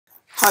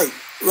Hi,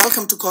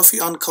 welcome to Coffee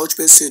on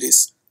Couchbase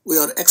series. We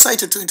are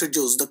excited to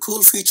introduce the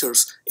cool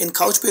features in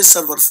Couchbase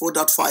Server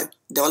 4.5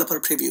 Developer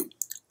Preview.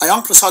 I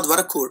am Prasad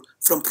Varakur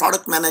from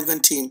Product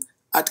Management Team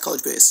at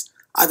Couchbase.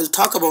 I will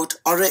talk about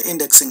array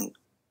indexing.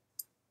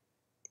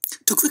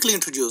 To quickly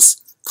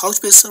introduce,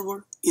 Couchbase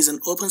Server is an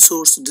open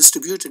source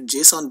distributed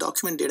JSON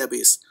document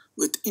database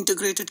with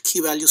integrated key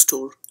value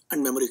store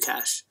and memory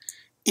cache.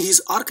 It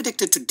is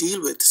architected to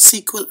deal with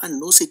SQL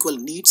and NoSQL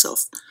needs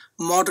of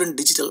modern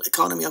digital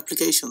economy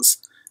applications,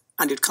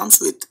 and it comes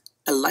with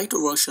a lighter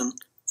version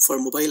for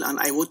mobile and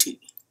IoT.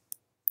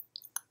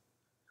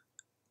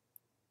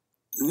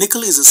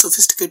 Nickel is a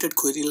sophisticated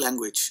query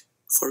language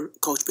for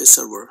Couchbase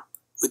Server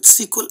with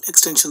SQL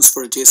extensions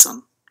for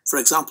JSON, for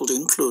example, to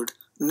include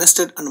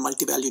nested and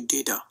multi-valued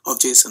data of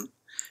JSON.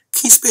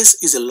 Keyspace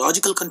is a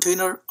logical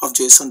container of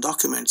JSON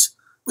documents,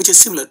 which is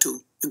similar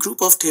to a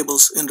group of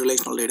tables in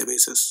relational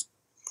databases.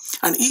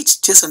 And each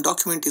JSON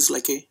document is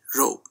like a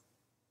row.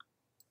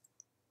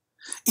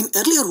 In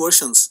earlier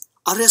versions,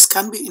 arrays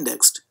can be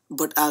indexed,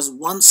 but as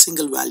one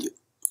single value.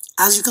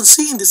 As you can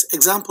see in this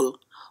example,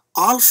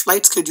 all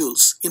flight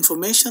schedules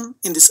information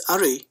in this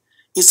array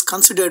is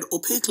considered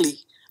opaquely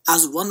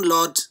as one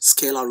large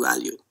scalar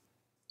value.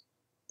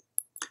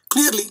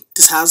 Clearly,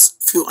 this has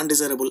few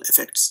undesirable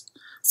effects.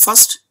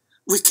 First,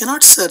 we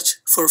cannot search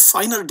for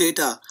finer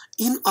data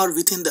in or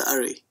within the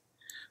array.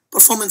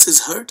 Performance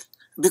is hurt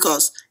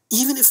because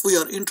even if we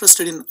are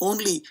interested in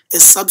only a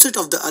subset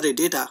of the array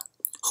data,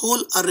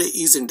 whole array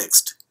is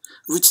indexed,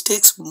 which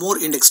takes more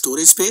index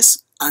storage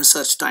space and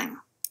search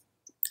time.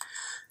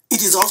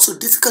 It is also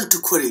difficult to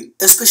query,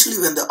 especially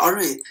when the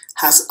array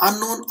has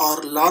unknown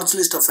or large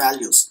list of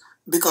values,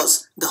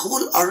 because the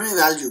whole array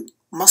value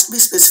must be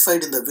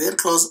specified in the where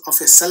clause of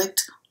a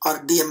select or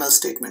DML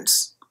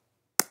statements.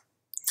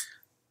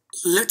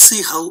 Let's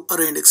see how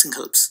array indexing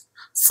helps.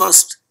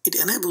 First, it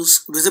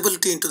enables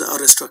visibility into the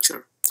array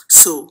structure.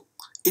 So,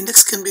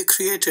 index can be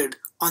created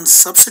on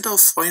subset of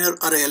finer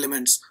array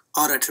elements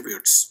or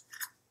attributes.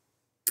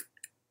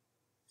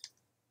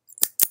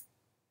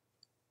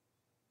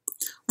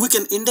 We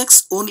can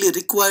index only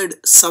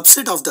required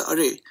subset of the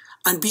array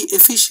and be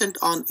efficient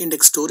on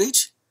index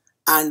storage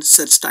and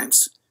search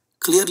times.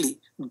 Clearly,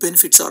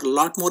 benefits are a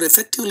lot more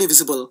effectively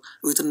visible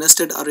with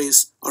nested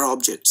arrays or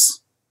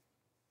objects.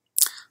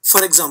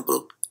 For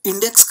example,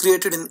 index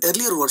created in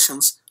earlier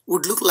versions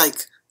would look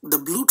like the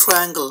blue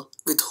triangle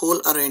with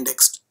whole array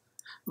indexed.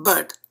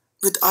 But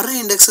with array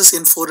indexes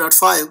in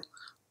 4.5,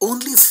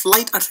 only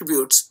flight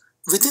attributes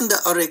within the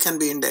array can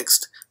be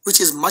indexed, which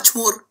is much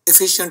more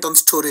efficient on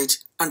storage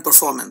and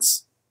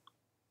performance.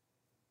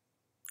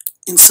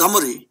 In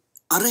summary,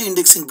 array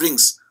indexing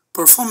brings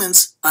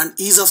performance and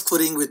ease of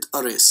querying with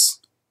arrays.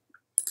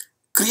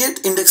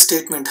 Create index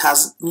statement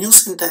has new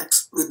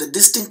syntax with the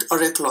distinct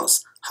array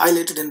clause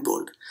highlighted in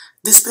bold.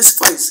 This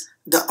specifies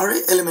the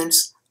array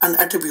elements and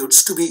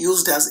attributes to be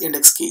used as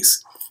index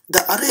keys.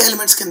 The array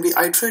elements can be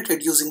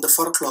iterated using the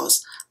for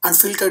clause and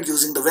filtered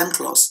using the when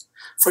clause.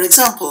 For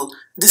example,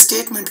 this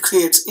statement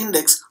creates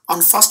index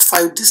on first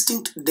 5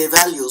 distinct day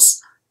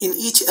values in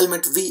each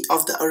element v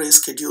of the array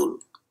schedule.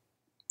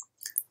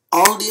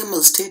 All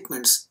DML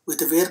statements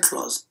with a where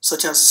clause,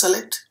 such as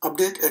select,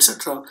 update,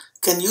 etc.,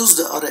 can use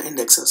the array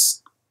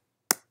indexes.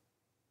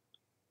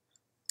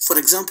 For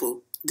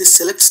example, this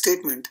select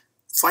statement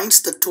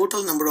finds the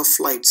total number of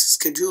flights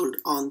scheduled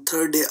on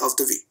third day of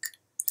the week.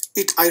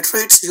 It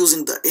iterates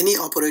using the any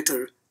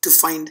operator to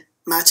find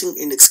matching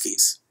index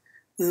keys.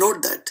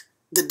 Note that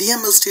the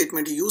DML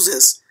statement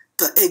uses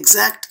the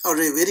exact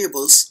array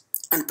variables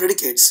and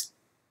predicates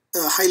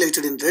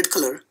highlighted in red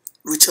color,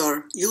 which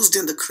are used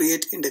in the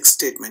create index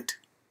statement.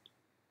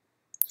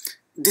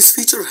 This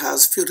feature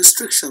has few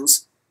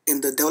restrictions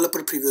in the developer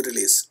preview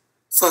release.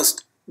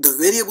 First, the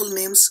variable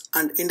names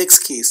and index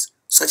keys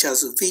such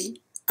as v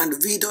and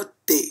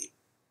v.day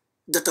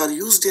that are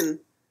used in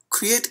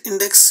create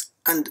index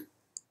and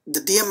the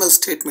DML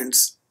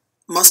statements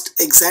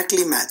must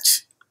exactly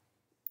match.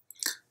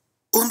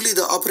 Only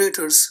the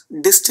operators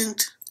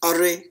distinct,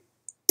 array,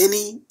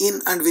 any,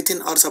 in and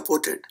within are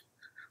supported.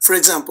 For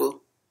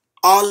example,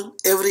 all,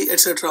 every,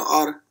 etc.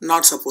 are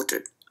not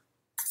supported.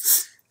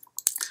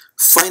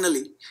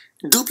 Finally,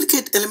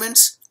 duplicate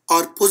elements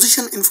or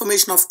position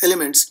information of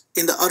elements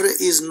in the array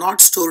is not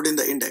stored in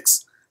the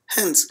index.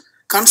 Hence,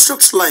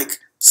 constructs like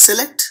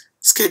select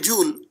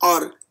schedule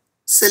or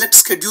select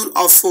schedule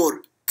of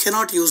 4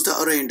 cannot use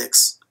the array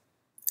index.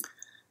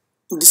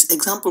 This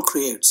example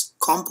creates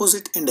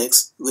composite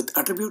index with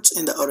attributes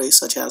in the array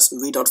such as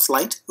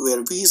v.flight,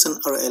 where v is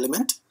an array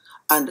element,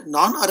 and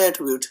non-array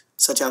attribute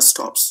such as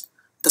stops.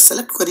 The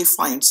select query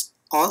finds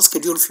all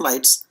scheduled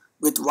flights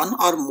with one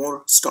or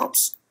more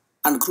stops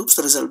and groups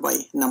the result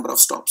by number of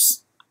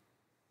stops.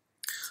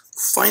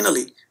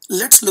 Finally,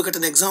 let's look at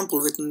an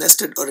example with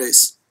nested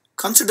arrays.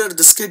 Consider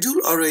the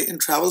schedule array in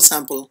travel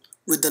sample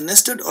with the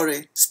nested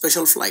array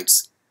special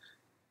flights.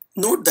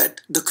 Note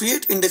that the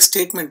create index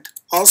statement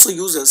also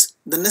uses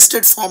the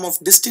nested form of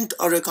distinct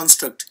array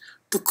construct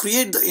to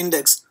create the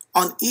index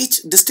on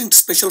each distinct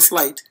special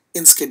flight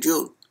in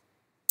schedule.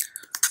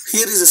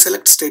 Here is a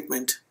select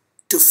statement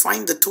to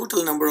find the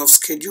total number of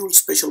scheduled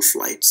special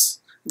flights,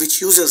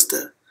 which uses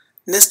the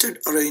nested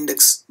array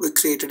index we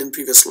created in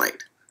previous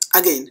slide.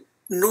 Again,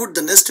 note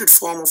the nested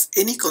form of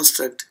any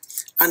construct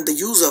and the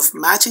use of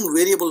matching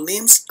variable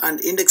names and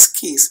index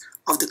keys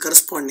of the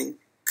corresponding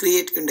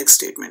create index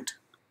statement.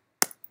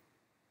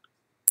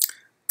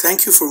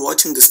 Thank you for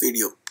watching this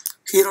video.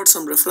 Here are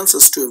some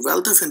references to a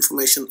wealth of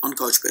information on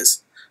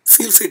Couchbase.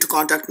 Feel free to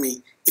contact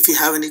me if you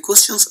have any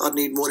questions or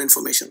need more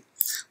information.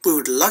 We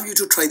would love you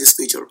to try this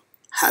feature.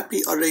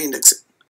 Happy array indexing!